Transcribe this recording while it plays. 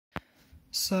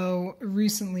So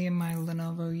recently in my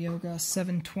Lenovo Yoga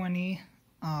 720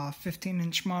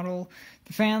 15-inch model,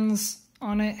 the fans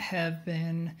on it have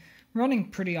been running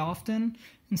pretty often,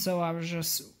 and so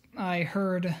I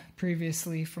heard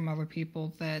previously from other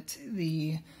people that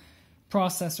the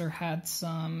processor had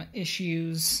some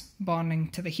issues bonding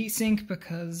to the heatsink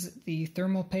because the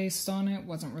thermal paste on it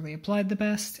wasn't really applied the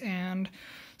best, and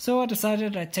so I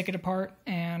decided I'd take it apart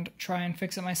and try and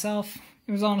fix it myself.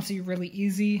 It was honestly really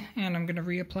easy, and I'm going to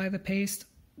reapply the paste.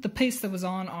 The paste that was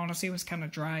on, honestly, was kind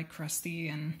of dry, crusty,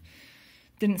 and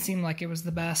didn't seem like it was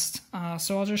the best.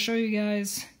 So I'll just show you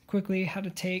guys quickly how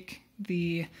to take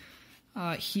the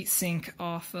heatsink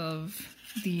off of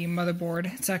the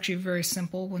motherboard. It's actually very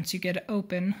simple once you get it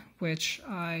open, which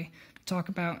I talk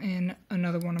about in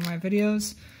another one of my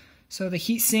videos. So the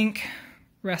heatsink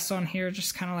rests on here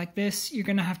just kind of like this. You're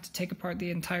going to have to take apart the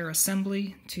entire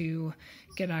assembly to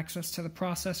get access to the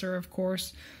processor, of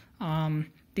course.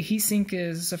 The heatsink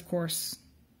is, of course,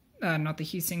 not the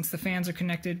heatsinks. The fans are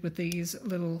connected with these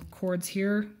little cords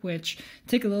here, which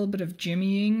take a little bit of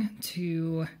jimmying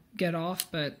to get off,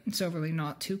 but it's overly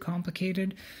not too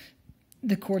complicated.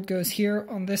 The cord goes here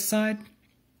on this side,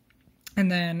 and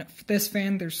then for this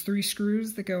fan, there's 3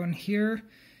 screws that go in here,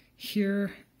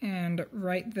 here, and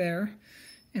right there.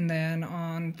 And then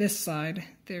on this side,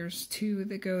 there's 2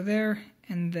 that go there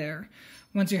and there.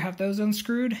 Once you have those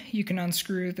unscrewed, you can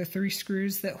unscrew the 3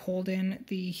 screws that hold in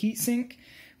the heatsink,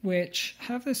 which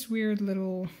have this weird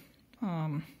little,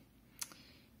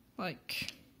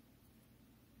 like,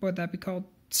 what would that be called?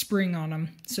 Spring on them,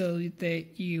 so that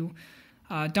you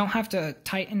don't have to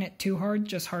tighten it too hard,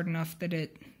 just hard enough that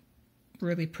it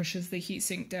really pushes the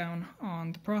heatsink down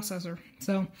on the processor.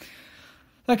 So,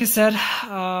 like I said,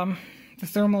 the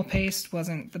thermal paste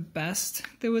wasn't the best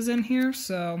that was in here,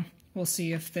 so we'll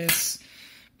see if this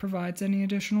provides any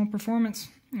additional performance.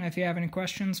 If you have any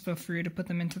questions, feel free to put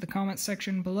them into the comments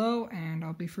section below, and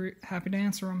I'll be happy to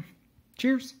answer them.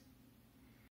 Cheers!